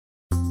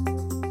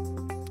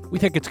We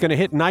think it's going to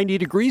hit 90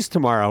 degrees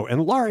tomorrow,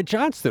 and Laura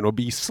Johnston will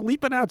be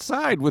sleeping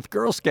outside with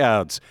Girl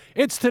Scouts.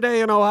 It's Today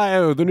in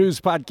Ohio, the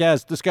news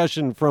podcast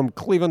discussion from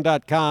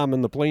Cleveland.com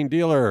and The Plain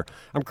Dealer.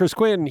 I'm Chris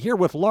Quinn, here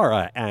with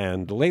Laura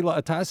and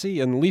Layla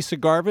Atassi and Lisa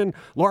Garvin.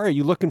 Laura, are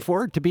you looking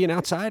forward to being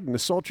outside in the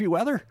sultry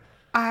weather?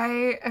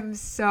 I am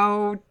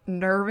so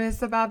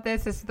nervous about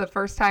this. This is the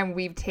first time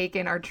we've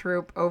taken our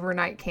troop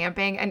overnight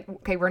camping. And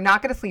okay, we're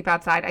not going to sleep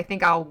outside. I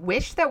think I'll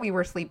wish that we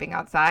were sleeping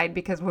outside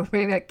because we're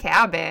in a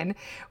cabin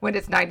when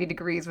it's 90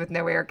 degrees with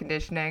no air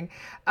conditioning.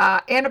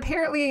 And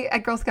apparently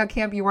at Girl Scout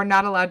camp, you are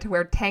not allowed to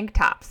wear tank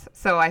tops.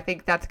 So I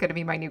think that's going to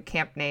be my new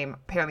camp name.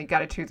 Apparently, you've got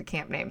to choose a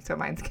camp name. So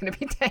mine's going to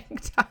be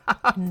tank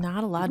top.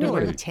 Not allowed to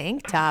wear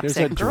tank tops There's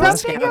at a Girl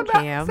dress Scout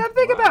camp.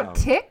 Something about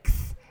ticks.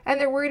 And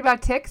they're worried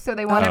about ticks, so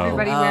they want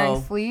everybody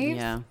wearing sleeves.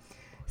 Yeah.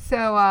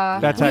 So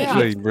that's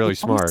actually really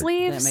smart.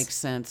 Sleeves? That makes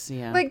sense,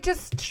 yeah. like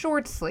just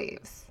short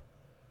sleeves.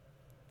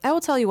 I will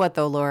tell you what,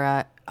 though,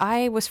 Laura.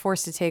 I was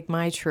forced to take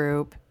my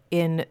troop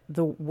in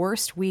the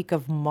worst week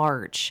of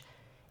March,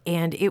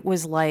 and it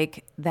was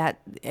like that.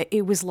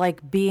 It was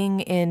like being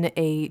in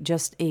a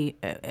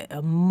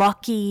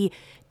mucky,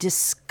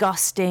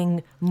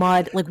 disgusting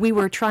mud. Like we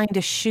were trying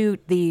to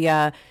shoot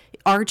the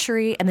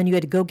archery, and then you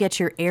had to go get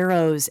your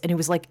arrows, and it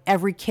was like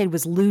every kid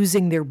was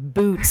losing their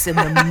boots in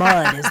the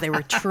mud as they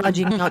were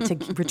trudging out to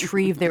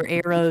retrieve their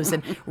arrows,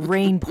 and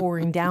rain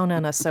pouring down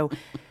on us. So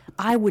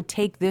I would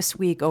take this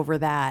week over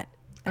that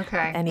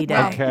any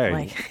day.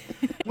 Okay.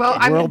 Well,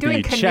 I'm We'll doing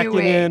be checking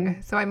canoeing,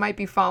 in. so I might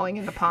be falling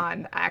in the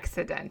pond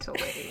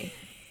accidentally.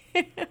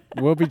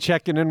 We'll be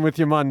checking in with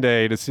you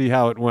Monday to see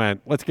how it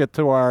went. Let's get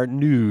to our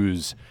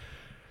news.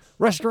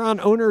 Restaurant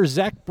owner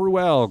Zac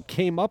Bruell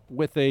came up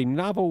with a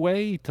novel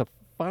way to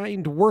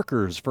find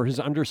workers for his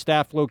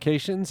understaffed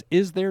locations.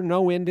 Is there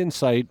no end in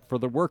sight for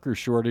the worker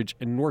shortage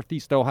in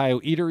Northeast Ohio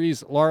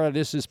eateries? Laura,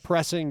 this is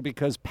pressing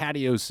because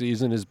patio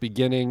season is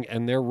beginning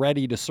and they're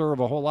ready to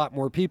serve a whole lot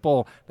more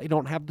people. They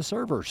don't have the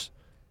servers.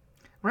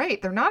 Right.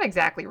 They're not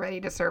exactly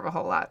ready to serve a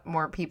whole lot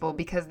more people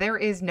because there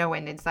is no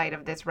end in sight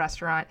of this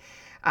restaurant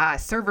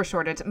server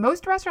shortage.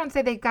 Most restaurants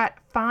say they've got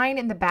fine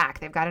in the back.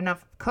 They've got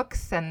enough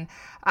cooks and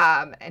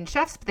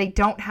chefs, but they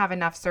don't have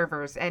enough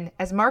servers. And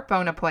as Mark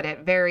Bona put it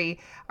very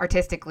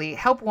artistically,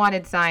 help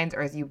wanted signs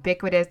are as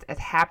ubiquitous as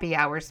happy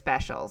hour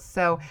specials.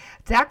 So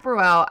Zac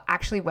Bruell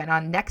actually went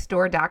on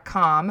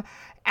nextdoor.com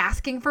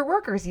asking for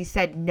workers. He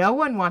said no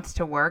one wants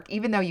to work,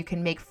 even though you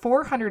can make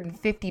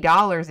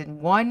 $450 in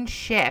one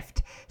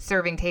shift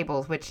serving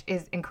tables, which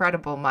is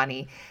incredible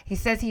money. He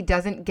says he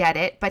doesn't get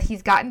it, but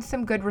he's gotten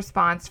some good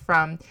response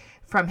from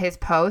his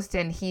post,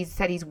 and he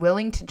said he's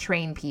willing to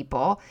train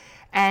people.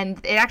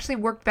 And it actually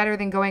worked better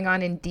than going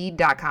on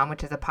Indeed.com,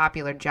 which is a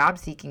popular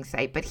job-seeking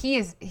site. But he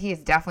is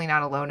definitely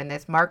not alone in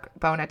this. Mark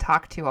Bona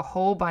talked to a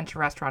whole bunch of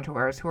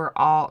restaurateurs who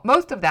are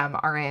most of them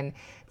are in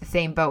the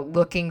same boat,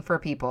 looking for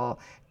people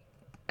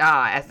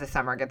as the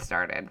summer gets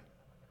started.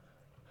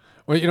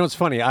 Well, you know, it's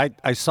funny.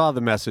 I saw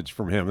the message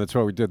from him. That's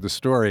why we did the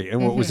story.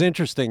 And what was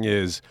interesting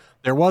is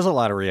there was a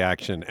lot of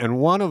reaction. And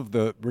one of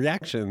the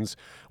reactions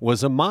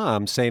was a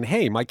mom saying,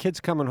 hey, my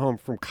kid's coming home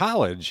from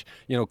college.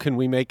 You know, can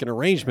we make an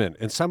arrangement?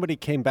 And somebody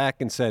came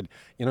back and said,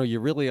 you know, you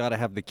really ought to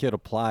have the kid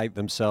apply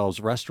themselves.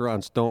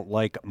 Restaurants don't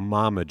like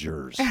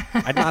momagers.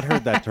 I'd not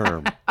heard that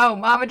term. Oh,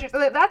 momagers.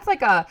 That's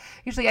like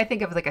usually I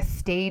think of like a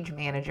stage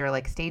manager,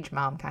 like stage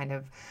mom kind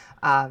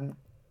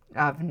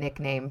of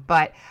nickname.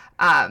 But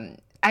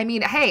I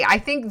mean, hey, I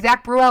think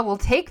Zac Bruell will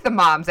take the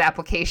mom's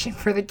application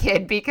for the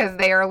kid because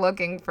they are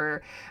looking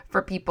for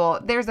people.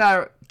 There's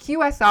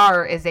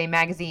QSR is a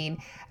magazine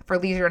for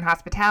leisure and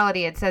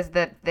hospitality. It says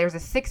that there's a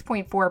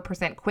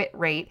 6.4% quit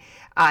rate.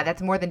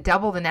 That's more than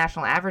double the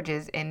national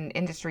averages in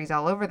industries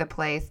all over the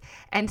place.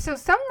 And so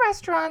some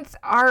restaurants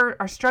are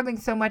struggling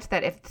so much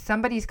that if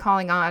somebody's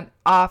calling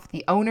off,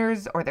 the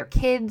owners or their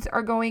kids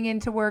are going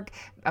into work.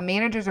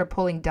 Managers are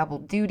pulling double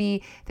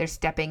duty. They're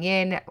stepping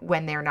in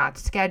when they're not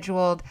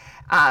scheduled.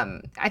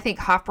 I think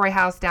Hofbräu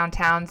House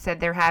downtown said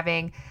they're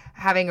having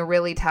a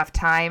really tough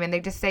time, and they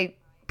just say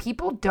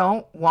people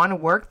don't want to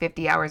work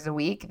 50 hours a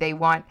week. They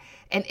want,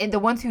 and the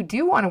ones who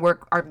do want to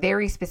work are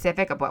very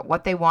specific about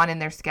what they want in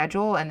their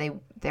schedule, and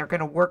they're going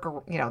to work,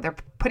 you know, they're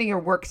putting your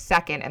work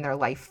second and their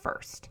life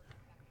first.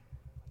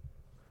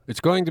 It's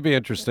going to be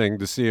interesting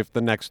to see if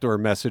the Nextdoor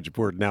message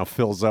board now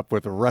fills up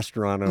with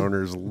restaurant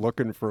owners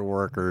looking for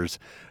workers.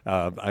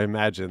 I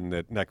imagine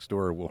that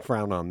Nextdoor will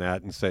frown on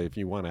that and say, if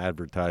you want to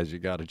advertise, you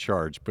got to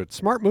charge. But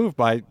smart move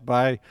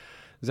by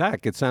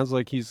Zac. It sounds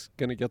like he's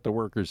going to get the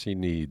workers he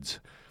needs.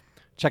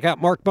 Check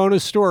out Mark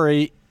Bona's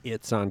story.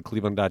 It's on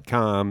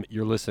Cleveland.com.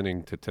 You're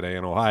listening to Today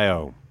in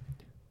Ohio.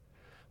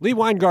 Lee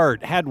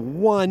Weingart had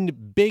one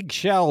big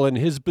shell in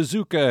his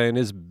bazooka in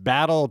his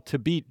battle to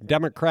beat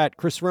Democrat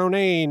Chris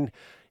Ronayne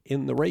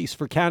in the race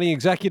for county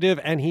executive,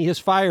 and he has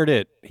fired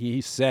it.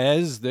 He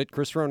says that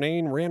Chris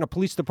Ronayne ran a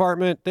police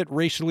department that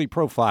racially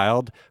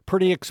profiled.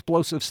 Pretty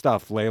explosive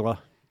stuff, Layla.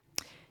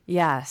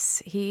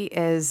 Yes, he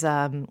is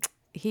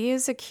He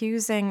is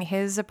accusing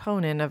his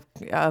opponent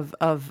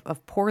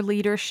of poor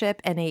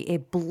leadership and a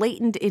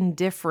blatant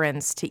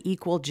indifference to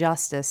equal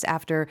justice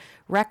after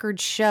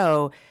records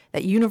show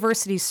that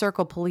University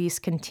Circle police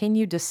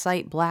continued to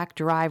cite black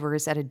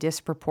drivers at a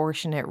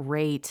disproportionate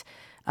rate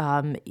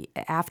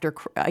after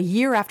a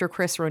year after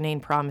Chris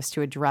Ronayne promised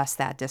to address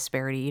that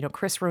disparity. You know,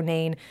 Chris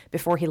Ronayne,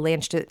 before he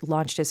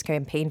launched his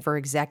campaign for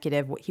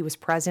executive, he was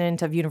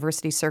president of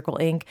University Circle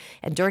Inc.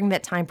 And during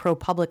that time,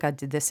 ProPublica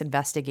did this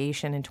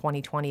investigation in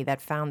 2020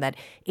 that found that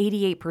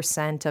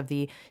 88% of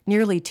the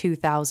nearly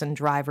 2,000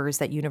 drivers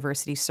that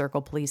University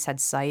Circle police had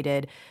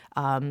cited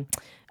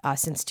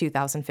since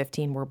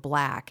 2015 were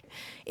black.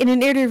 In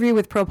an interview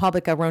with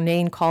ProPublica,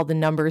 Ronayne called the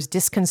numbers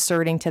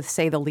disconcerting, to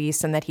say the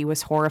least, and that he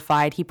was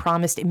horrified. He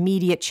promised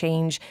immediate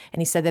change,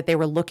 and he said that they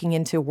were looking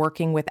into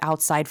working with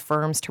outside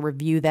firms to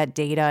review that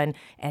data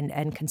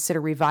and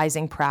consider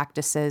revising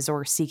practices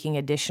or seeking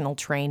additional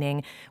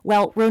training.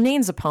 Well,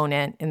 Ronayne's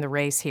opponent in the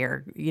race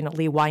here,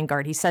 Lee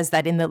Weingart, he says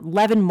that in the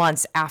 11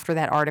 months after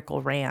that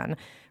article ran,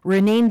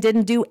 Ronayne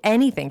didn't do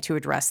anything to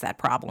address that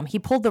problem. He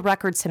pulled the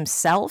records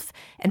himself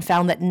and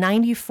found that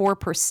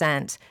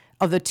 94%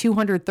 of the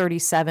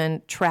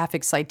 237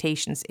 traffic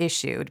citations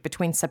issued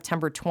between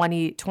September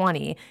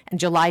 2020 and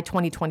July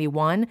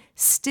 2021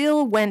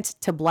 still went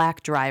to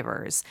black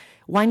drivers.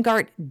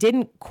 Weingart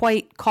didn't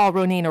quite call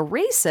Ronayne a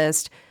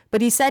racist, but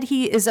he said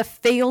he is a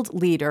failed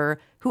leader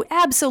who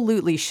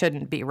absolutely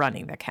shouldn't be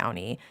running the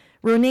county.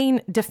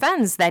 Ronayne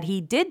defends that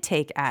he did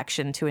take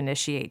action to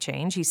initiate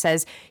change. He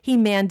says he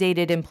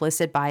mandated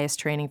implicit bias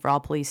training for all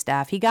police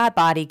staff. He got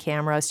body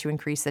cameras to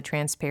increase the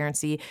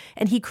transparency,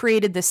 and he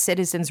created the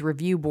Citizens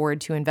Review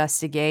Board to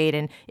investigate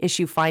and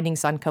issue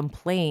findings on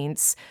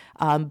complaints.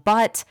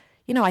 But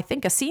I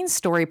think a scene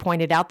story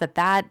pointed out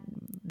that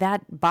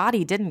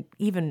body didn't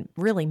even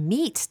really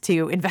meet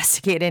to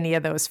investigate any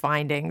of those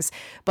findings.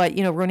 But,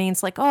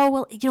 Ronayne's like, oh,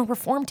 well,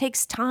 reform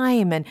takes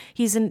time, and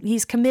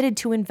he's committed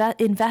to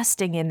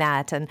investing in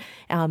that,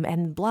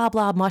 and blah,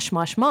 blah, mush,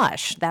 mush,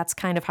 mush. That's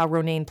kind of how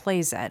Ronayne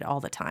plays it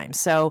all the time.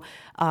 So,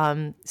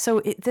 you're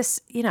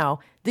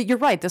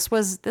right. This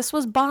was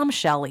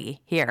bombshelly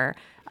here.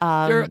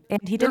 And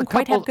he didn't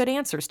quite have good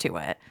answers to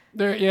it.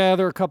 There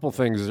are a couple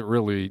things that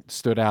really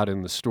stood out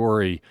in the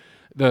story.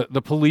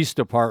 The police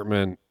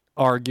department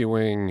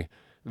arguing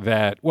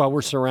that, well,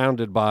 we're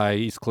surrounded by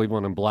East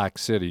Cleveland and black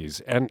cities.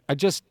 And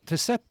to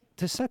set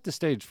the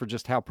stage for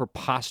just how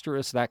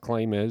preposterous that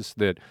claim is,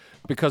 that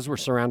because we're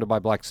surrounded by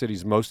black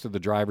cities, most of the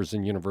drivers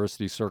in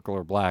University Circle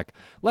are black.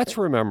 Let's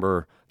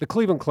remember the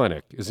Cleveland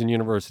Clinic is in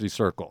University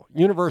Circle.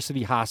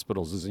 University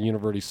Hospitals is in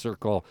University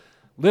Circle.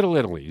 Little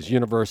Italy is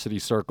University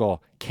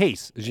Circle.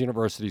 Case is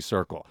University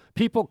Circle.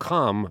 People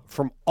come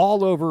from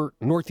all over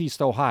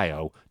Northeast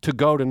Ohio to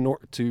go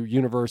to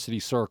University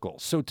Circle.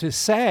 So to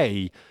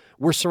say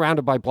we're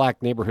surrounded by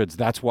black neighborhoods,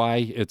 that's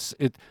why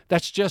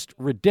that's just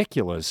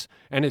ridiculous,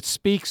 and it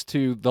speaks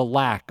to the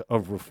lack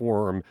of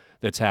reform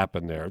that's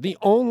happened there. The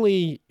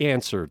only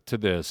answer to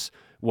this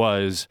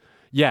was,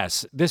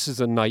 yes, this is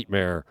a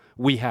nightmare.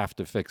 We have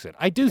to fix it.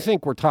 I do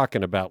think we're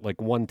talking about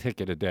like one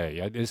ticket a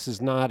day. This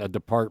is not a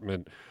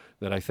department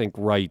that I think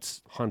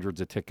writes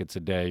hundreds of tickets a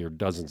day or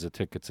dozens of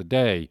tickets a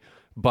day,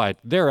 but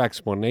their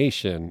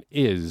explanation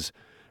is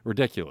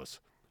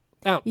ridiculous.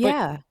 Now,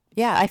 yeah,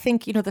 I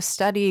think, the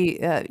study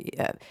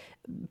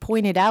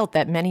pointed out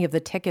that many of the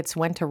tickets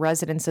went to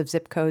residents of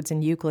zip codes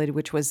in Euclid,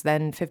 which was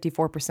then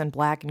 54%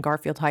 black, and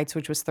Garfield Heights,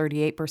 which was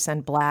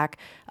 38% black.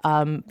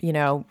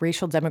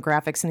 Racial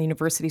demographics in the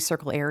University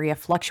Circle area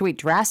fluctuate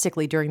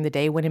drastically during the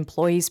day when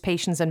employees,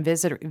 patients, and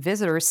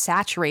visitors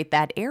saturate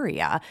that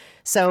area.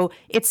 So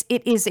it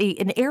is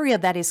an area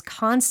that is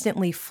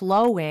constantly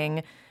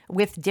flowing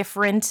with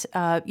different,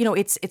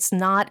 it's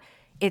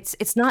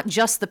not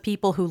just the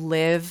people who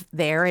live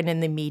there and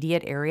in the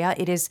immediate area.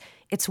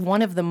 It's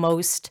one of the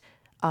most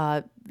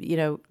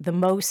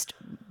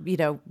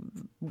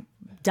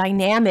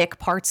dynamic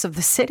parts of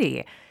the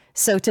city.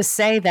 So to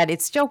say that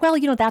it's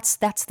that's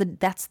the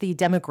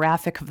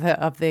demographic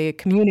of the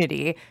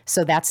community,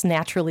 so that's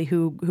naturally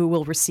who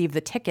will receive the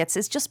tickets,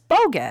 is just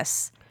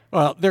bogus.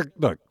 Well,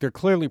 they're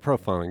clearly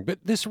profiling, but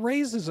this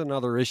raises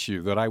another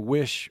issue that I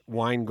wish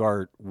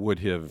Weingart would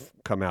have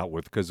come out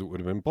with, because it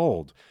would have been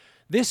bold.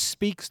 This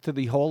speaks to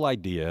the whole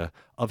idea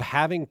of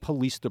having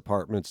police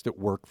departments that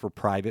work for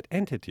private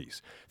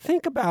entities.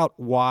 Think about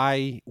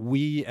why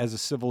we as a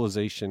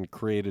civilization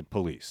created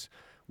police.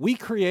 We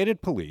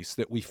created police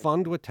that we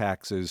fund with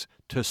taxes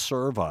to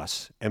serve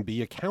us and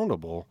be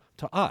accountable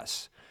to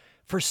us.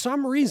 For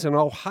some reason,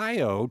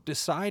 Ohio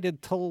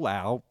decided to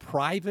allow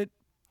private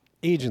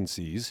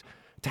agencies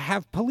to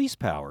have police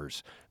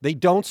powers. They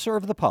don't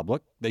serve the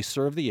public. They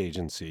serve the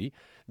agency.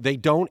 They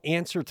don't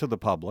answer to the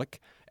public.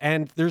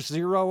 And there's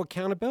zero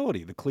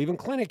accountability. The Cleveland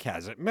Clinic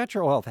has it.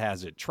 Metro Health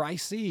has it.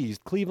 Tri-C's,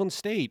 Cleveland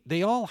State.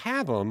 They all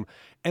have them,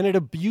 and it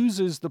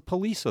abuses the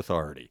police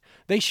authority.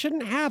 They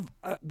shouldn't have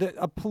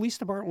a police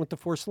department with the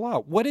force of law.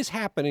 What is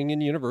happening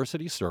in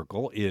University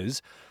Circle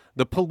is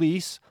the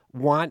police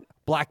want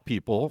black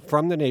people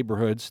from the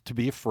neighborhoods to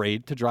be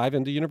afraid to drive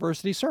into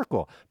University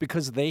Circle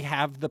because they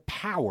have the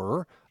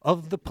power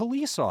of the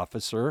police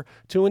officer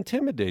to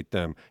intimidate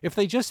them. If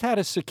they just had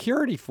a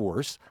security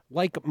force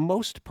like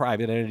most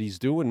private entities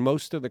do in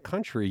most of the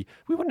country,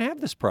 we wouldn't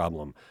have this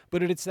problem.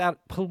 But it's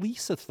that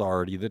police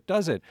authority that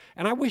does it.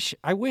 And I wish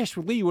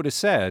Lee would have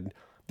said,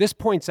 this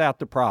points out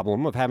the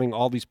problem of having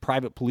all these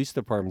private police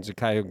departments in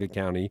Cuyahoga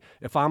County.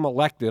 If I'm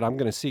elected, I'm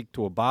going to seek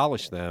to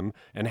abolish them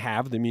and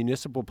have the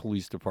municipal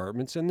police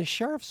departments and the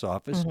sheriff's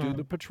office do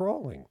the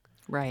patrolling.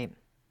 Right.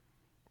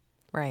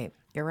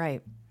 You're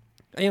right.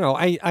 You know,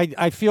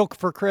 I feel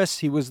for Chris.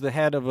 He was the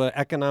head of an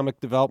economic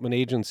development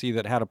agency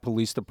that had a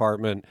police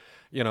department.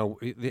 You know,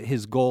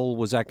 his goal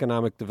was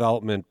economic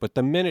development. But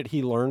the minute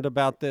he learned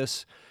about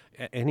this,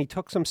 and he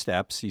took some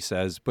steps, he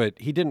says, but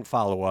he didn't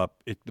follow up.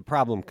 The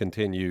problem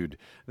continued.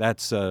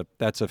 That's a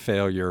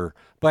failure.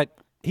 But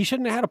he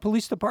shouldn't have had a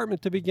police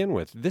department to begin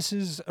with. This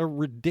is a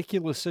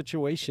ridiculous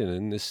situation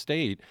in this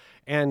state.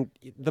 And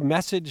the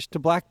message to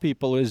black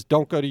people is,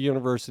 don't go to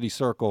University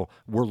Circle.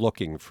 We're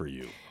looking for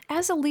you.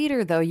 As a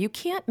leader, though, you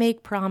can't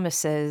make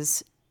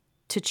promises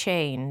to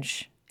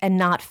change and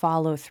not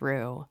follow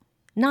through.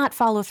 Not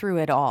follow through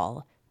at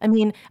all. I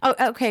mean,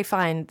 okay,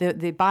 fine,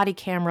 the body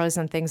cameras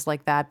and things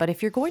like that. But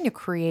if you're going to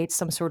create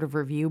some sort of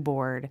review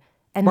board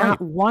and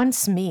not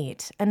once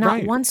meet and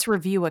not once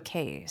review a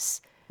case,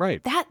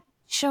 that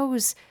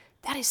shows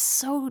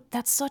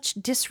that's such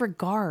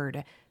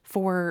disregard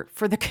for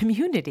the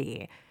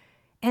community.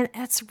 And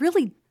that's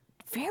really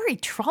very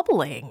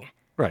troubling.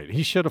 Right.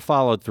 He should have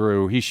followed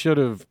through. He should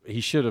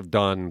have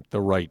done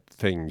the right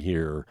thing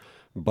here.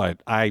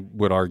 But I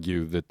would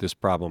argue that this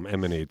problem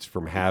emanates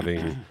from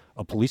having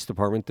a police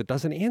department that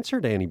doesn't answer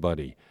to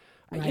anybody.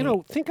 Right. You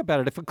know, think about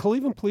it. If a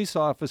Cleveland police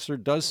officer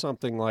does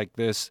something like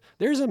this,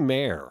 there's a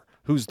mayor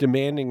who's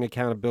demanding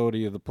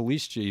accountability of the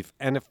police chief.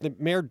 And if the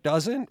mayor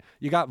doesn't,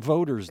 you got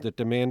voters that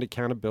demand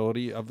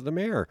accountability of the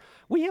mayor.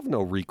 We have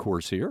no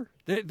recourse here.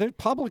 The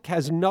public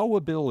has no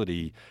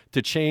ability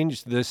to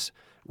change this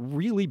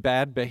really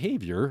bad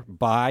behavior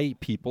by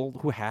people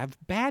who have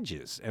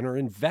badges and are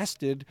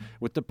invested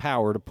with the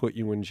power to put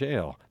you in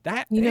jail.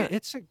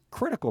 It's a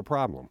critical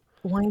problem.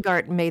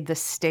 Weingart made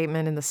this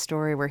statement in the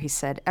story where he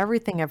said,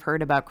 everything I've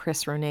heard about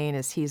Chris Ronayne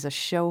is he's a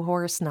show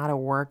horse, not a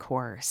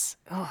workhorse.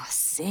 Oh,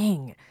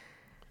 sing.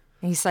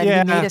 And he said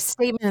he made a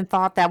statement and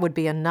thought that would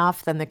be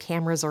enough. Then the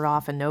cameras are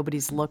off and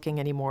nobody's looking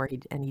anymore,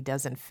 and he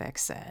doesn't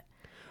fix it.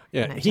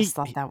 Yeah, and I just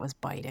thought that was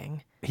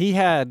biting. He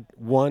had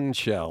one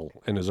shell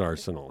in his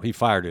arsenal. He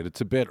fired it.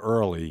 It's a bit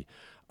early.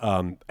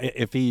 And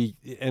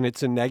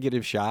it's a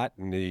negative shot,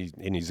 and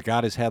he's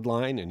got his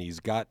headline, and he's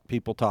got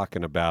people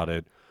talking about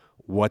it.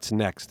 What's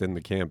next in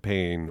the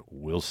campaign?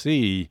 We'll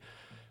see.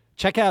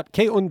 Check out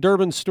Caitlin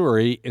Durbin's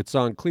story. It's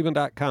on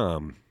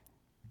Cleveland.com.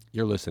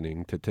 You're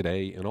listening to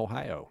Today in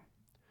Ohio.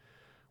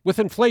 With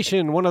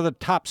inflation, one of the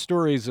top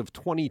stories of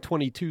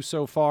 2022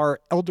 so far,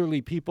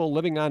 elderly people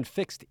living on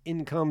fixed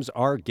incomes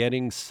are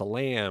getting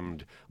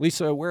slammed.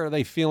 Lisa, where are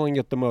they feeling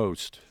it the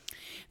most?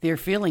 They're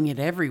feeling it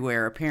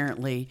everywhere,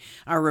 apparently.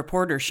 Our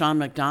reporter, Sean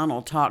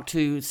McDonald, talked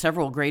to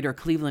several Greater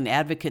Cleveland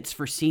advocates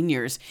for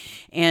seniors,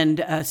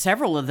 and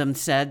several of them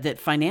said that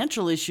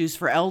financial issues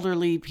for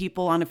elderly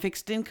people on a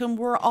fixed income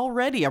were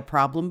already a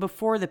problem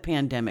before the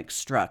pandemic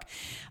struck.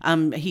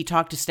 He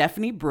talked to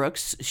Stephanie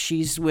Brooks.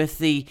 She's with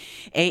the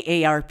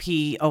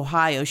AARP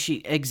Ohio,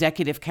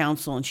 executive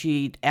council, and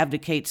she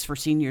advocates for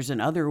seniors in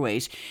other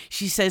ways.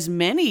 She says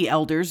many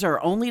elders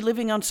are only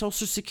living on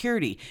Social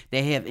Security.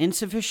 They have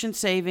insufficient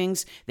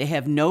savings. They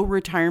have no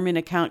retirement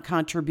account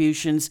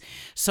contributions.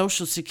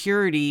 Social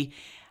Security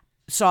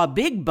saw a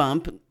big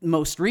bump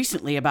most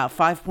recently, about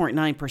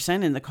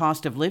 5.9% in the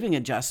cost of living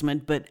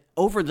adjustment. But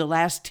over the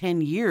last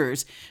 10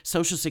 years,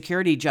 Social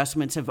Security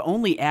adjustments have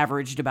only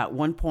averaged about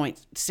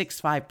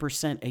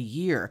 1.65% a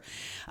year.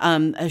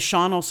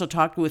 Sean also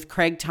talked with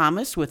Craig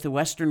Thomas with the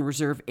Western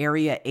Reserve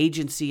Area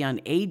Agency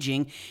on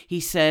Aging. He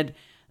said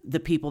the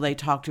people they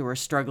talk to are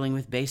struggling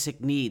with basic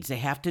needs. They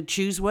have to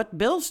choose what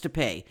bills to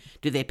pay.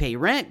 Do they pay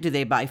rent? Do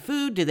they buy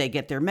food? Do they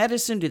get their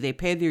medicine? Do they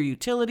pay their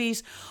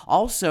utilities?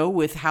 Also,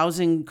 with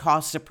housing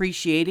costs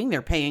appreciating,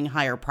 they're paying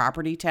higher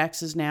property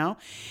taxes now.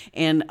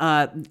 And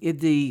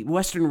the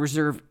Western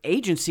Reserve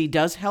Agency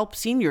does help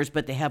seniors,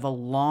 but they have a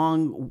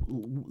long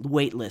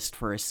wait list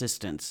for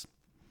assistance.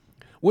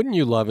 Wouldn't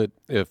you love it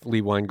if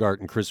Lee Weingart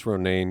and Chris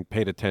Ronayne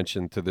paid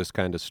attention to this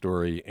kind of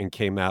story and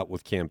came out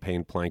with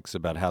campaign planks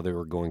about how they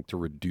were going to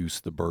reduce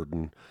the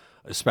burden,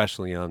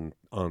 especially on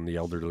the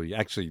elderly?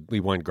 Actually, Lee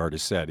Weingart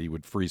has said he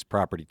would freeze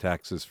property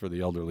taxes for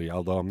the elderly,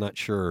 although I'm not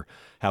sure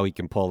how he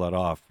can pull that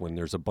off when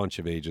there's a bunch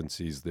of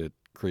agencies that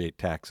create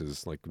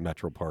taxes like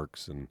Metro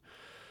Parks and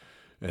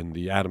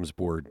the Adams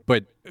Board.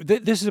 But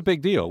this is a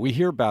big deal. We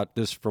hear about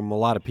this from a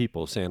lot of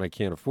people saying, I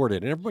can't afford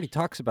it. And everybody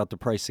talks about the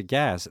price of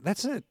gas.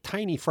 That's a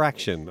tiny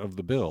fraction of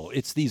the bill.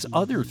 It's these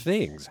other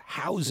things,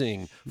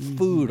 housing,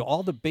 food,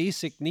 all the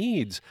basic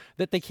needs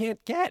that they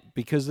can't get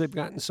because they've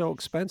gotten so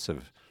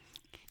expensive.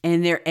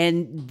 And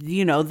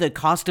the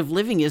cost of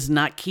living is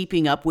not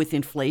keeping up with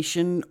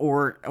inflation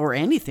or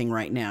anything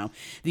right now.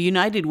 The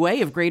United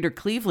Way of Greater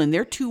Cleveland,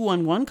 their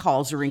 211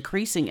 calls are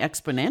increasing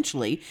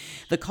exponentially.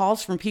 The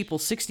calls from people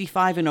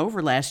 65 and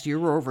over last year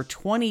were over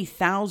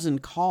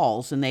 20,000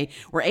 calls, and they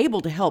were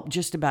able to help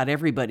just about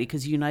everybody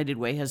because United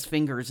Way has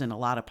fingers in a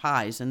lot of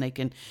pies, and they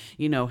can,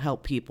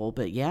 help people.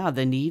 But yeah,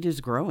 the need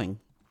is growing.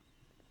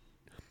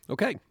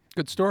 Okay,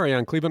 good story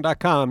on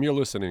Cleveland.com. You're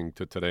listening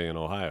to Today in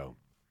Ohio.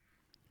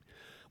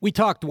 We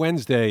talked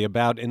Wednesday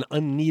about an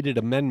unneeded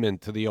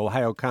amendment to the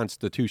Ohio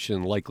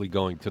Constitution likely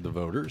going to the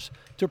voters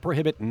to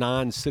prohibit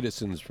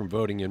non-citizens from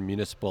voting in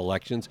municipal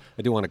elections.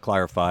 I do want to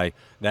clarify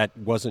that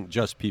wasn't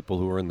just people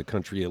who are in the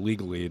country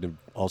illegally. It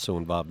also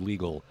involved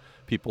legal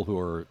people who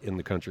are in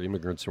the country,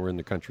 immigrants who are in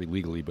the country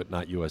legally but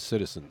not U.S.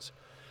 citizens.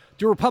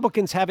 Do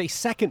Republicans have a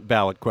second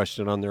ballot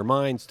question on their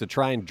minds to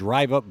try and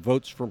drive up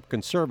votes from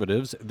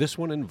conservatives, this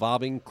one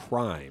involving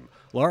crime?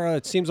 Laura,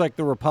 it seems like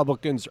the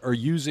Republicans are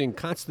using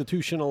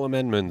constitutional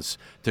amendments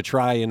to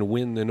try and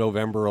win the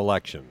November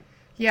election.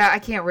 Yeah, I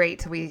can't wait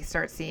till we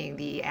start seeing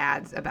the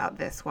ads about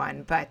this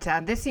one. But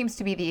this seems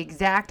to be the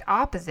exact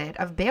opposite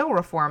of bail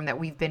reform that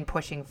we've been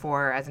pushing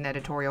for as an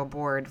editorial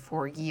board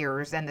for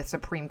years, and the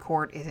Supreme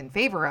Court is in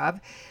favor of.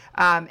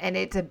 And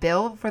it's a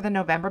bill for the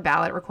November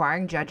ballot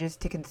requiring judges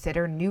to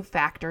consider new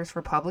factors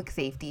for public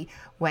safety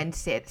when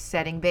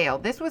setting bail.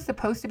 This was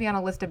supposed to be on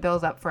a list of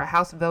bills up for a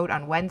House vote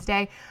on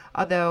Wednesday,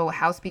 although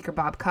House Speaker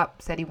Bob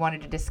Cupp said he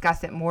wanted to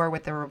discuss it more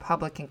with the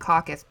Republican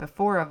caucus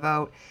before a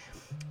vote.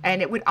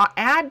 And it would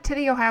add to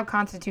the Ohio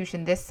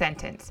Constitution this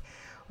sentence: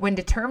 when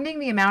determining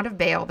the amount of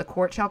bail, the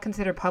court shall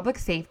consider public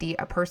safety,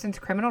 a person's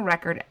criminal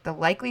record, the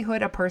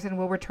likelihood a person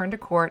will return to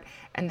court,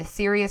 and the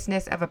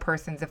seriousness of a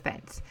person's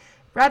offense.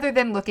 Rather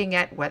than looking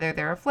at whether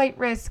they're a flight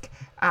risk,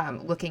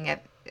 looking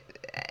at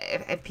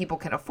if people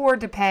can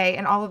afford to pay,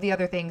 and all of the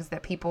other things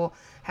that people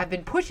have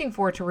been pushing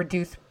for to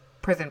reduce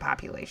prison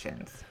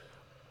populations.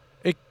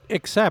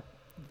 Except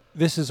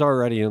this is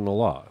already in the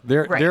law.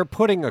 They're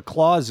putting a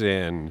clause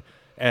in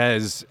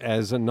as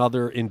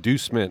another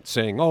inducement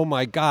saying, oh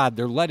my God,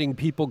 they're letting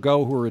people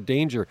go who are a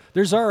danger.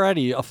 There's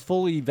already a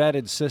fully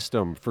vetted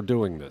system for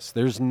doing this.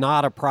 There's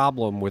not a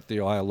problem with the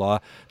Ohio law.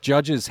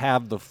 Judges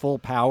have the full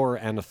power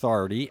and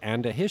authority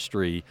and a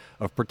history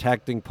of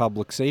protecting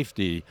public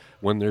safety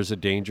when there's a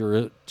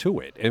danger to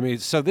it. I mean,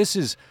 so this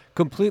is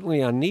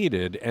completely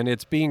unneeded, and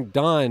it's being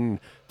done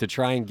to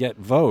try and get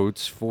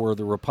votes for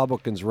the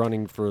Republicans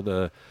running for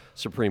the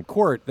Supreme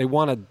Court. They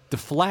want to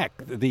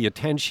deflect the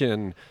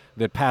attention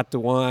that Pat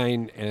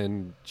DeWine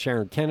and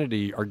Sharon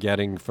Kennedy are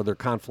getting for their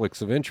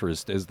conflicts of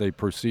interest as they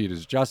proceed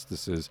as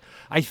justices.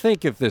 I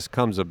think if this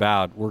comes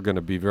about, we're going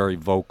to be very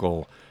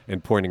vocal in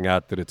pointing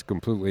out that it's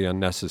completely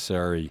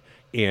unnecessary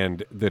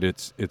and that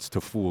it's to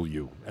fool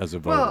you as a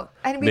voter,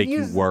 make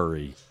you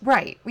worry.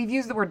 Right. We've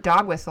used the word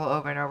dog whistle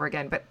over and over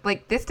again, but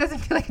this doesn't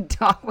feel like a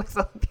dog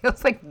whistle. It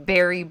feels like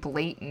very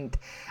blatant.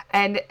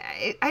 And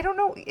I don't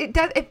know,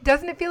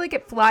 doesn't it feel like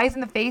it flies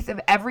in the face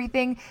of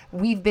everything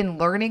we've been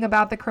learning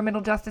about the criminal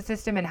justice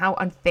system and how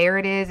unfair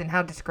it is and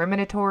how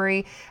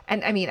discriminatory?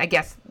 And I mean, I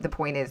guess the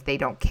point is they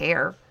don't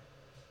care.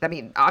 I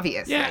mean,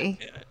 obviously.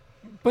 Yeah,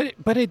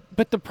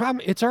 but the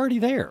problem, it's already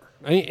there.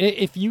 I mean,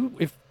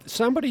 if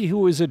somebody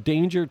who is a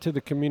danger to the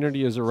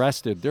community is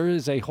arrested, there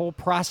is a whole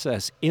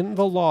process in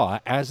the law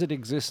as it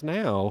exists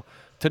now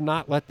to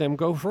not let them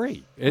go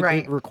free.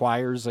 It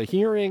requires a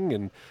hearing,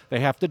 and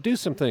they have to do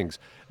some things.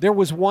 There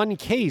was one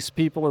case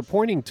people are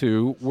pointing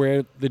to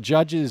where the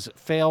judges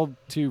failed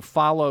to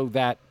follow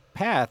that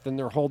path, and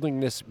they're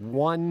holding this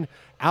one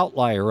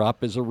outlier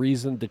up as a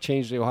reason to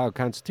change the Ohio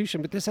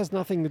Constitution. But this has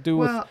nothing to do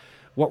with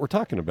what we're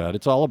talking about.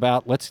 It's all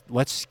about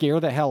let's scare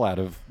the hell out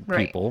of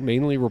people,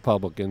 mainly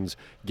Republicans,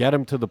 get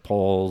them to the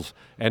polls,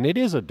 and it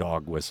is a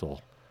dog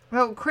whistle.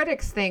 Well,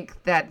 critics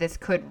think that this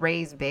could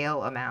raise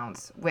bail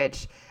amounts,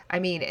 which, I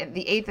mean,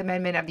 the Eighth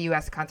Amendment of the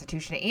U.S.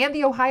 Constitution and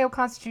the Ohio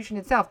Constitution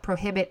itself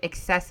prohibit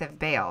excessive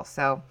bail.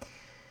 So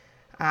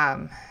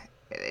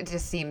it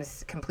just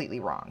seems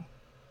completely wrong.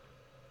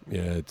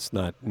 Yeah, it's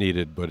not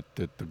needed, but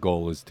the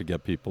goal is to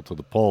get people to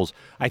the polls.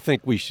 I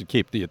think we should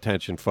keep the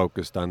attention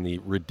focused on the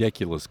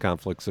ridiculous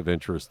conflicts of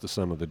interest to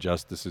some of the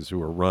justices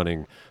who are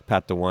running.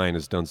 Pat DeWine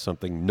has done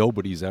something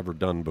nobody's ever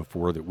done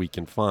before that we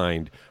can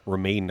find,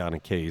 remained on a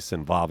case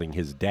involving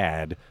his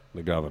dad,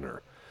 the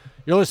governor.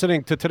 You're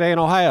listening to Today in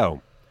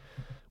Ohio.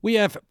 We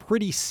have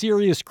pretty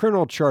serious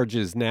criminal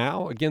charges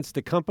now against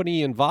a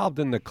company involved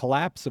in the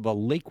collapse of a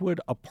Lakewood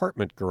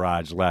apartment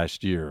garage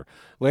last year.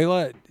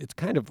 Layla, it's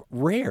kind of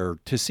rare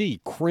to see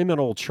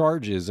criminal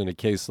charges in a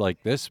case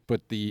like this,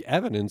 but the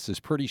evidence is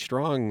pretty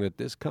strong that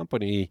this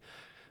company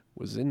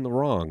was in the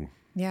wrong.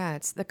 Yeah,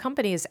 the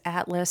company is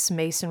Atlas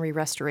Masonry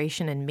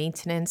Restoration and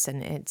Maintenance,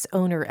 and its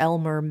owner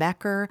Elmer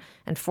Mecker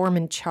and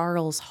foreman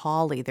Charles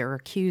Hawley. They're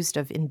accused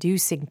of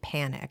inducing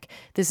panic.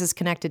 This is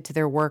connected to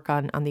their work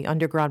on the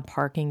underground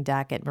parking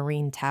deck at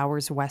Marine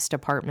Towers West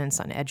Apartments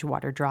on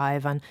Edgewater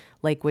Drive on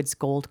Lakewood's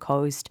Gold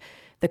Coast.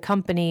 The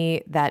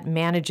company that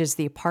manages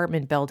the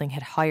apartment building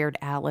had hired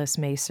Atlas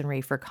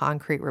Masonry for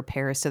concrete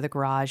repairs to the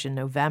garage in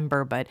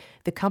November, but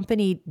the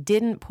company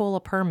didn't pull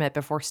a permit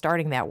before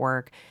starting that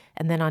work.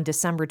 And then on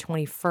December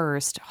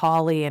 21st,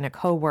 Hawley and a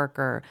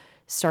coworker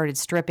started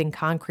stripping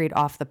concrete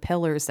off the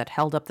pillars that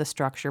held up the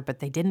structure, but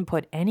they didn't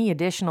put any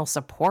additional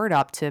support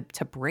up to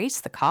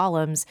brace the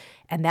columns,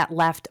 and that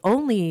left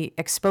only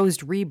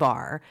exposed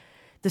rebar.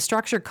 The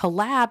structure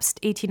collapsed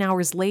 18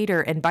 hours later,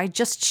 and by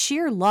just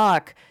sheer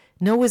luck,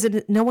 no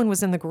one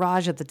was in the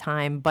garage at the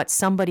time, but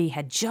somebody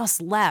had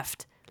just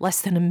left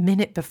less than a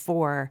minute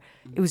before.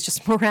 It was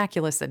just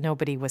miraculous that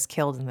nobody was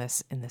killed in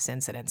this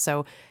incident.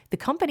 So the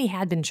company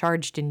had been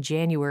charged in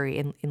January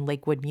in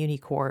Lakewood Muni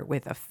Court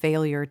with a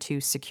failure to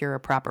secure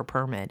a proper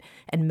permit,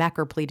 and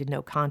Mecker pleaded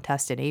no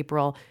contest in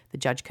April. The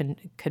judge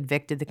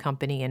convicted the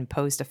company and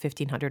imposed a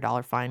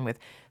 $1,500 fine with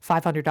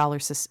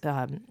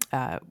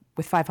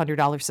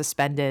 $500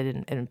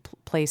 suspended and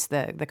placed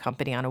the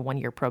company on a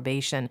 1-year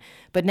probation.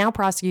 But now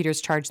prosecutors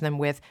charge them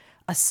with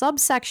a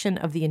subsection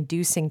of the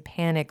inducing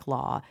panic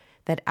law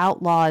that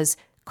outlaws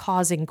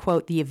causing,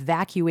 quote, the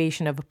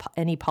evacuation of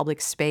any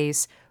public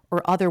space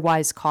or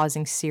otherwise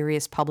causing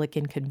serious public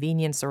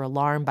inconvenience or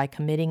alarm by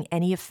committing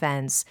any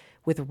offense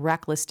with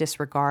reckless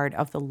disregard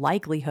of the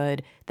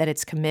likelihood that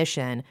its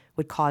commission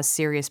would cause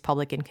serious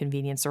public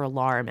inconvenience or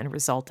alarm and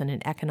result in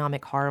an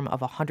economic harm of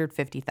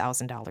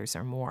 $150,000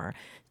 or more.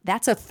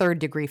 That's a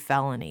third-degree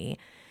felony.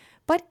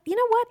 But you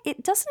know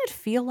what? Doesn't it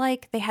feel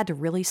like they had to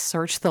really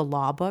search the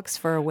law books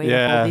for a way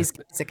to hold these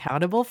guys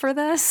accountable for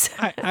this?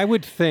 I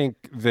would think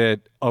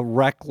that a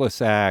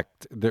reckless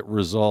act that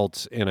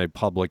results in a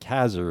public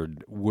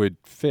hazard would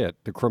fit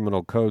the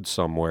criminal code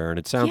somewhere, and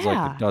it sounds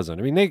like it doesn't.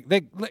 I mean,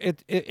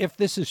 if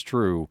this is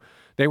true,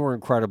 they were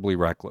incredibly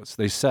reckless.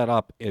 They set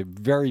up a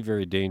very,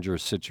 very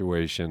dangerous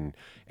situation,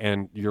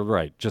 and you're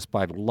right, just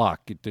by luck,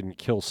 it didn't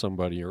kill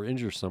somebody or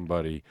injure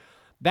somebody.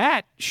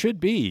 That should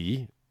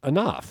be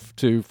enough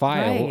to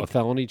file a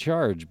felony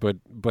charge, but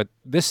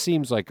this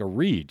seems like a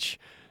reach.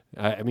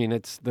 I mean,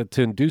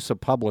 to induce a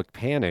public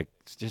panic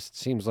just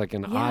seems like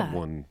an odd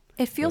one.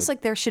 It feels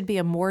like there should be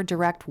a more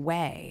direct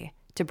way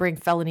to bring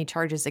felony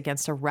charges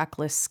against a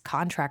reckless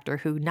contractor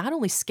who not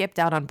only skipped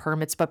out on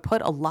permits, but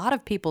put a lot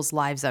of people's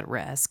lives at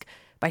risk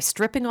by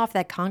stripping off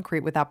that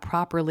concrete without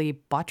properly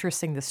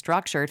buttressing the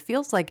structure. It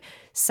feels like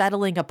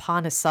settling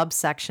upon a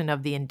subsection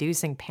of the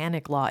inducing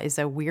panic law is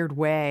a weird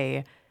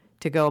way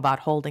to go about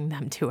holding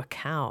them to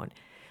account.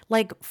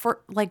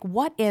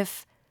 What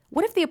if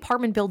the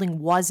apartment building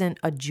wasn't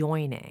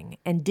adjoining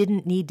and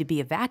didn't need to be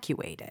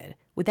evacuated?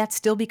 Would that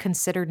still be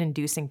considered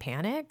inducing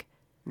panic?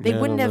 They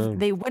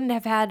wouldn't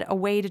have had a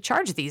way to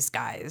charge these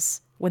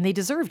guys when they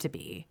deserve to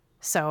be.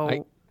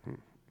 So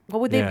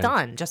what would they have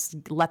done?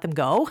 Just let them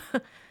go?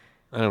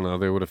 I don't know.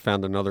 They would have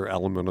found another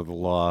element of the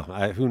law.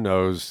 Who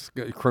knows?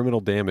 Criminal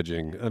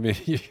damaging. I mean,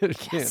 you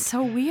can't. It's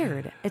so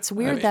weird. It's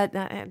weird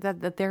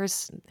that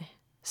there's.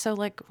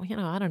 So I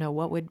don't know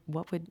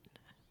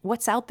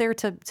what's out there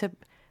to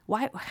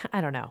why,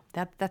 I don't know.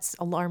 That's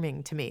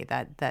alarming to me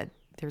that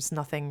there's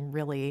nothing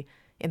really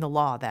in the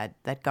law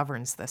that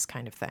governs this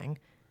kind of thing.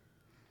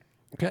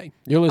 Okay.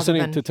 You're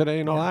listening to Today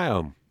in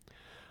Ohio.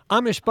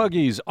 Amish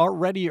buggies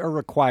already are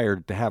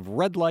required to have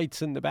red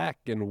lights in the back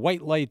and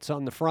white lights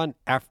on the front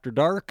after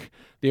dark.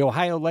 The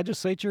Ohio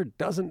legislature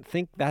doesn't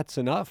think that's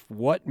enough.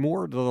 What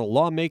more do the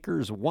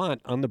lawmakers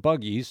want on the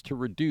buggies to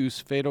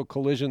reduce fatal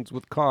collisions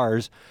with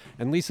cars?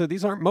 And Lisa,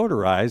 these aren't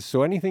motorized,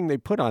 so anything they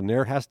put on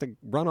there has to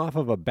run off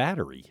of a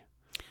battery.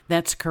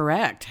 That's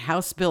correct.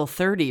 House Bill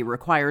 30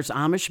 requires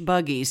Amish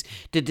buggies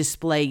to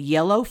display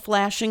yellow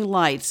flashing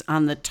lights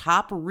on the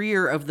top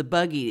rear of the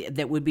buggy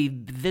that would be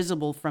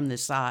visible from the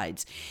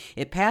sides.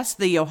 It passed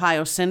the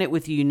Ohio Senate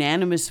with a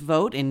unanimous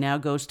vote and now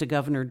goes to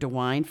Governor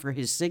DeWine for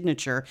his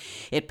signature.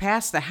 It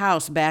passed the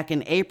House back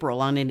in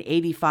April on an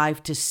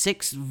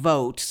 85-6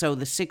 vote, so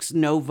the 6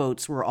 no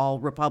votes were all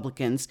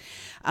Republicans.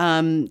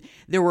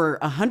 There were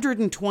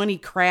 120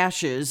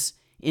 crashes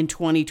in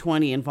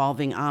 2020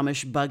 involving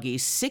Amish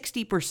buggies.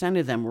 60%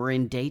 of them were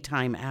in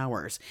daytime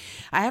hours.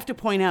 I have to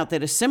point out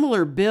that a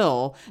similar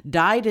bill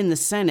died in the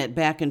Senate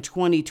back in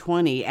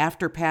 2020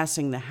 after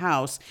passing the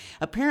House.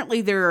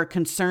 Apparently there are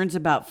concerns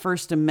about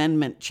First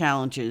Amendment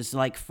challenges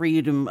like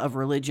freedom of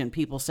religion.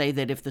 People say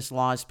that if this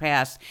law is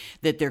passed,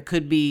 that there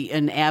could be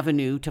an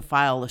avenue to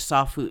file a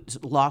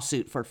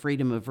lawsuit for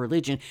freedom of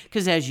religion,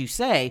 because as you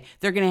say,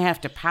 they're going to have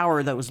to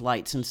power those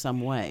lights in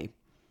some way.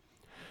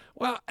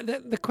 Well,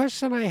 the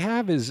question I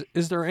have is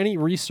there any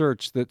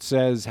research that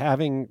says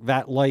having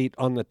that light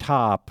on the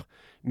top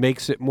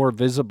makes it more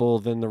visible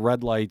than the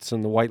red lights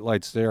and the white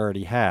lights they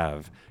already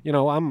have? You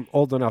know, I'm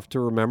old enough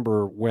to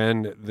remember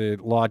when the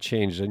law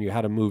changed and you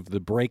had to move the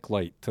brake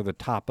light to the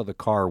top of the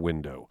car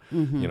window.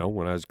 Mm-hmm. You know,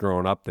 when I was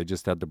growing up, they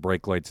just had the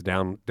brake lights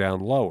down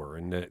lower.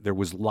 And there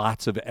was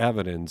lots of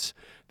evidence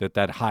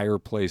that higher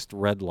placed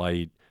red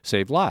light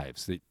saved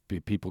lives, that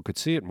people could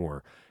see it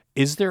more.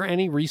 Is there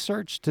any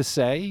research to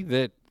say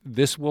that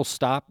this will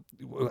stop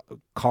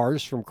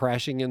cars from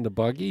crashing into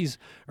buggies,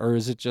 or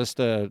is it just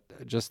a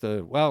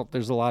well,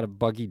 there's a lot of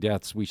buggy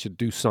deaths, we should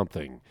do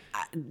something?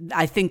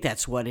 I think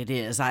that's what it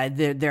is.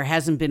 There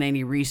hasn't been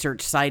any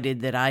research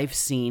cited that I've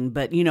seen,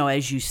 but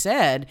as you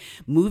said,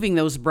 moving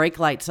those brake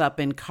lights up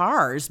in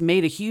cars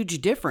made a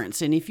huge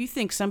difference. And if you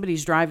think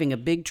somebody's driving a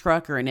big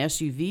truck or an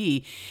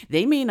SUV,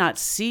 they may not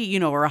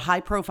see, or a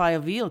high profile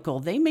vehicle,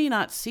 they may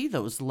not see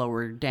those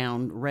lower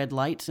down red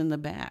lights in the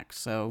back.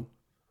 So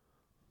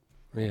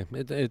yeah,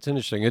 it's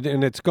interesting.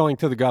 And it's going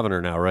to the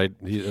governor now, right?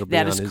 It'll be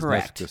that on is his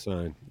correct. desk to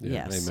sign.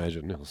 Yeah, Yes. I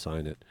imagine he'll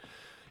sign it.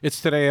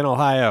 It's Today in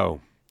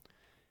Ohio.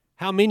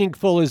 How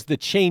meaningful is the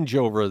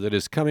changeover that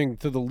is coming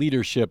to the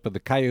leadership of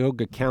the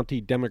Cuyahoga County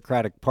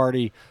Democratic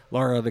Party?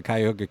 Laura, the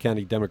Cuyahoga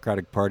County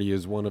Democratic Party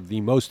is one of the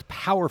most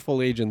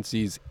powerful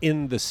agencies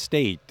in the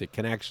state that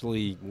can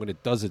actually, when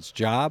it does its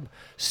job,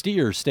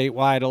 steer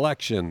statewide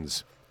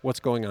elections. What's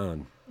going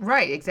on?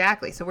 Right,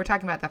 exactly. So we're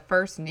talking about the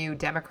first new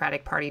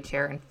Democratic Party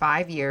chair in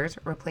 5 years,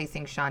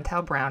 replacing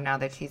Chantel Brown now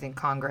that she's in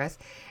Congress.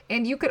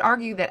 And you could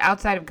argue that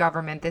outside of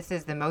government, this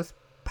is the most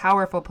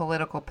powerful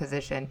political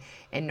position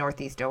in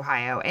Northeast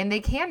Ohio, and they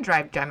can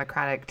drive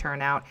Democratic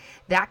turnout.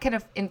 That can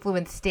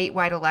influence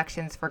statewide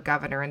elections for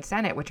governor and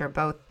Senate, which are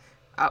both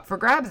up for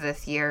grabs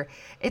this year.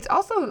 It's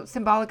also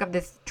symbolic of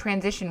this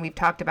transition we've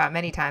talked about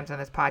many times on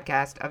this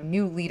podcast of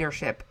new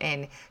leadership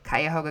in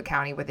Cuyahoga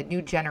County, with a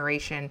new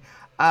generation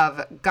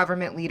of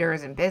government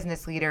leaders and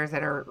business leaders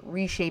that are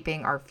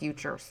reshaping our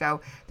future.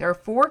 So there are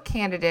 4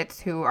 candidates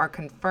who are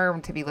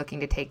confirmed to be looking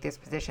to take this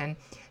position.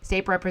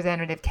 State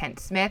Representative Kent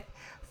Smith,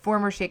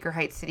 former Shaker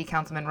Heights City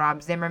Councilman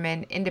Rob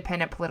Zimmerman,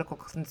 independent political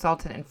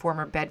consultant and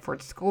former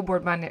Bedford School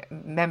Board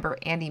member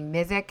Andy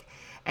Mizik,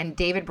 and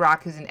David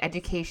Brock, who's an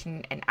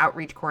education and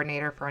outreach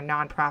coordinator for a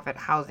nonprofit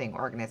housing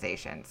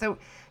organization. So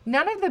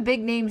none of the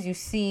big names you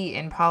see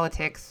in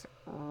politics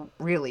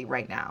really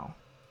right now.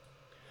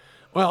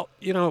 Well,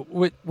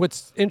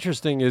 what's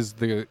interesting is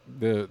the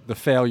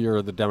failure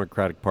of the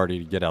Democratic Party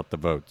to get out the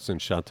vote,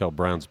 since Chantel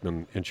Brown's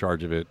been in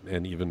charge of it,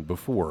 and even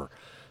before.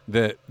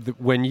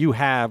 When you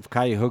have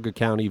Cuyahoga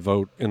County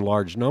vote in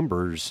large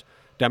numbers,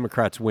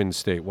 Democrats win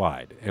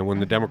statewide. And when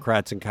the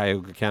Democrats in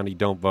Cuyahoga County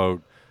don't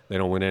vote, they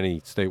don't win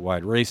any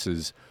statewide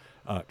races.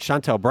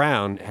 Chantel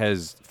Brown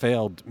has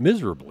failed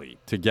miserably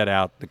to get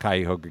out the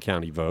Cuyahoga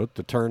County vote.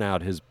 The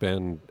turnout has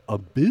been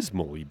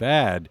abysmally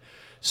bad.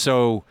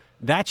 So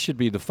that should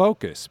be the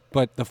focus.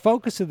 But the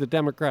focus of the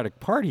Democratic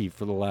Party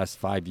for the last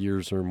 5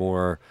 years or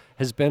more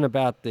has been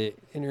about the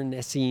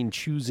internecine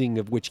choosing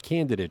of which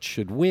candidate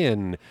should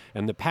win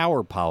and the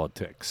power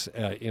politics.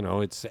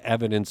 It's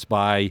evidenced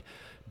by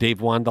Dave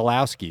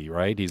Wondolowski,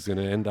 right? He's going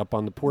to end up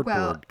on the port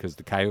board because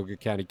the Cuyahoga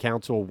County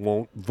Council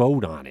won't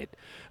vote on it.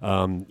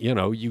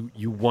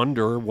 You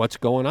wonder what's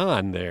going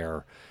on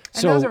there.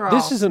 And so those are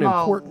this all is an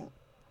small important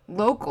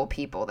local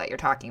people that you're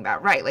talking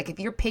about, right? Like if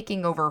you're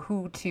picking over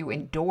who to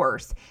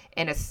endorse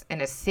in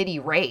a city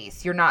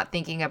race, you're not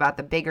thinking about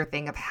the bigger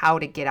thing of how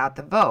to get out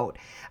the vote.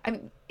 I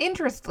mean,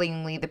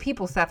 interestingly, the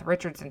people Seth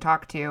Richardson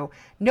talked to,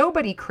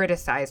 nobody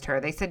criticized her.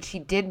 They said she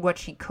did what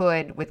she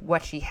could with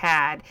what she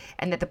had,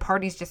 and that the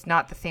party's just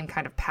not the same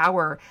kind of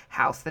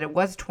powerhouse that it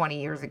was 20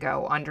 years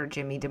ago under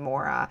Jimmy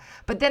DeMora.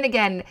 But then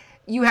again,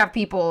 you have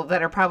people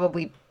that are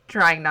probably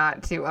trying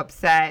not to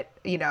upset,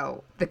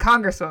 the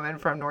congresswoman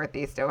from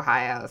Northeast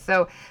Ohio.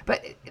 So,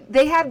 but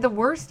they had the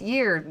worst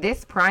year,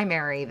 this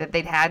primary, that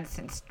they'd had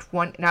since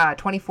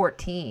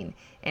 2014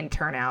 in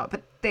turnout.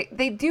 But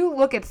they do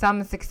look at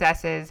some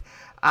successes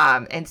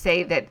and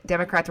say that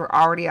Democrats were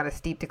already on a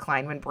steep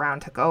decline when Brown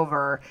took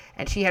over,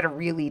 and she had a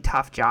really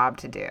tough job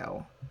to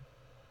do.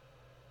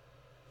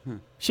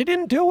 She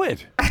didn't do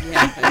it.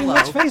 Yeah, I mean,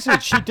 let's face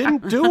it, she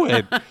didn't do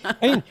it.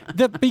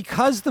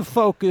 Because the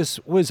focus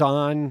was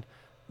on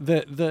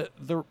the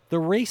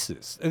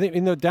races. I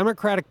mean, the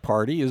Democratic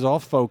Party is all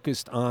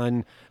focused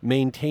on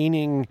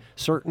maintaining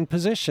certain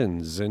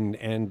positions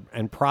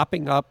and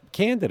propping up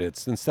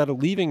candidates instead of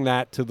leaving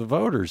that to the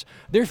voters.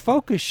 Their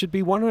focus should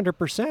be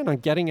 100% on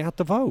getting out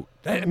the vote.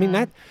 I mean,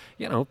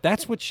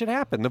 that's what should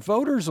happen. The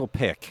voters will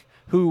pick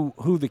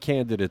who the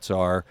candidates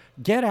are.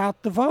 Get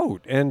out the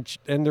vote. And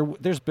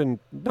there's been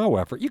no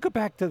effort. You go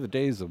back to the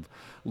days of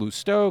Lou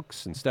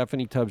Stokes and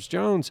Stephanie Tubbs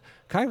Jones.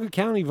 Cuyahoga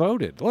County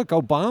voted. Look,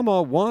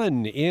 Obama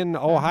won in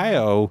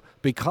Ohio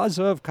because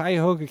of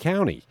Cuyahoga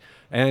County.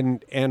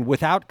 And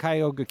without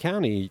Cuyahoga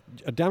County,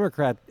 a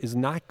Democrat is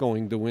not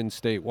going to win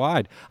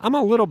statewide. I'm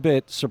a little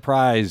bit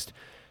surprised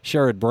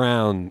Sherrod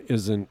Brown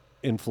isn't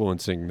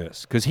influencing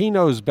this, because he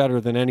knows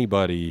better than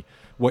anybody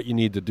what you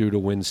need to do to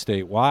win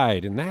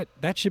statewide, and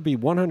that should be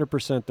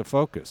 100% the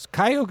focus.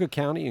 Cuyahoga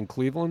County and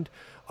Cleveland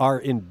are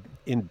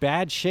in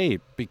bad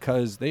shape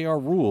because they are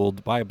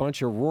ruled by a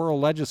bunch of rural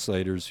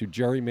legislators who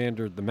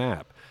gerrymandered the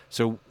map.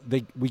 So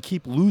we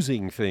keep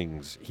losing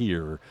things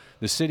here.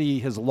 The city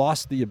has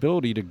lost the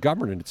ability to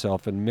govern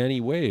itself in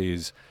many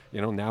ways.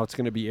 Now it's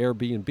going to be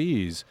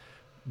Airbnbs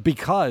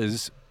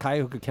because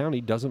Cuyahoga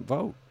County doesn't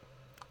vote.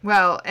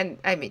 Well, and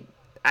I mean,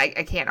 I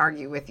can't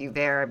argue with you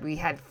there. We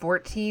had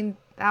 14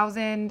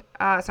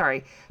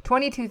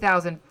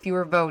 22,000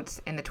 fewer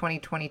votes in the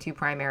 2022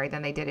 primary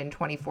than they did in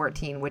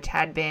 2014, which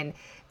had been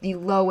the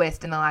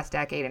lowest in the last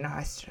decade and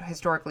a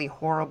historically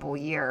horrible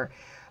year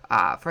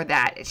for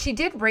that. She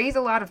did raise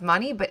a lot of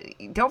money, but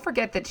don't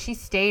forget that she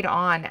stayed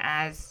on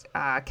as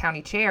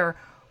county chair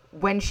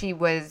when she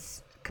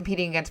was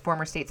competing against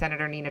former state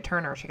senator Nina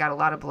Turner. She got a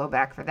lot of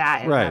blowback for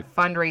that, and Right. that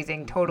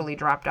fundraising totally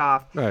dropped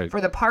off Right. for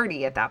the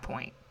party at that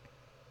point.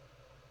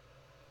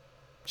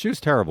 She was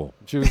terrible.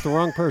 She was the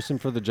wrong person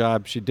for the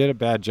job. She did a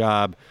bad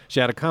job. She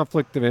had a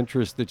conflict of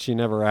interest that she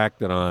never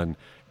acted on.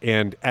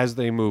 And as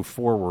they move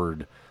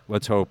forward,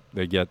 let's hope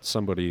they get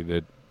somebody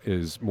that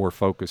is more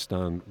focused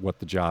on what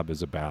the job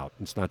is about.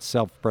 It's not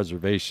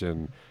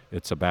self-preservation.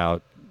 It's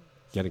about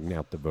getting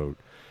out the vote.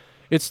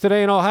 It's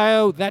Today in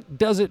Ohio. That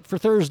does it for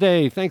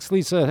Thursday. Thanks,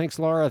 Lisa. Thanks,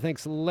 Laura.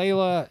 Thanks,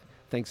 Layla.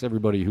 Thanks,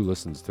 everybody who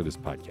listens to this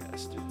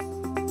podcast.